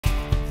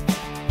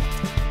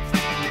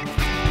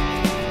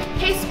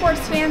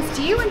sports fans,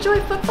 do you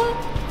enjoy football?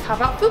 How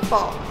about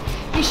football?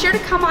 Be sure to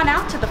come on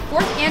out to the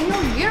 4th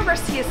Annual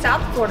University of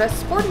South Florida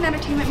Sport and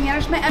Entertainment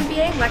Management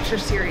MBA Lecture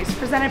Series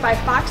presented by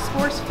Fox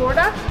Sports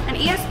Florida and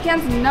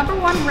ESPN's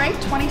 #1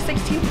 ranked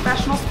 2016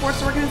 professional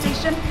sports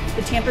organization,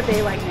 the Tampa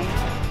Bay Lightning.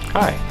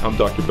 Hi, I'm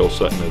Dr. Bill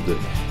Sutton of the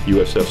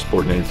USF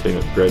Sport and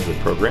Entertainment Graduate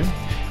Program.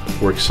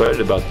 We're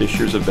excited about this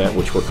year's event,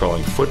 which we're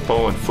calling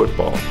Football and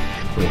Football.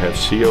 We'll have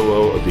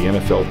COO of the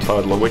NFL,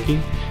 Todd Leiweke,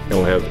 and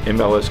we'll have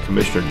MLS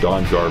Commissioner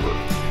Don Garber.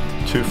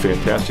 Two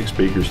fantastic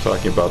speakers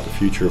talking about the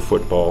future of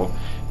football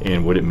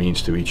and what it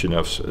means to each of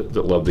us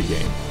that love the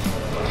game.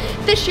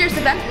 This year's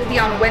event will be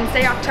on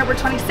Wednesday, October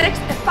 26th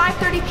at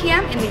 5:30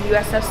 p.m. in the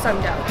USF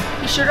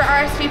Sundome. Be sure to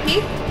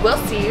RSVP. We'll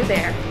see you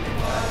there.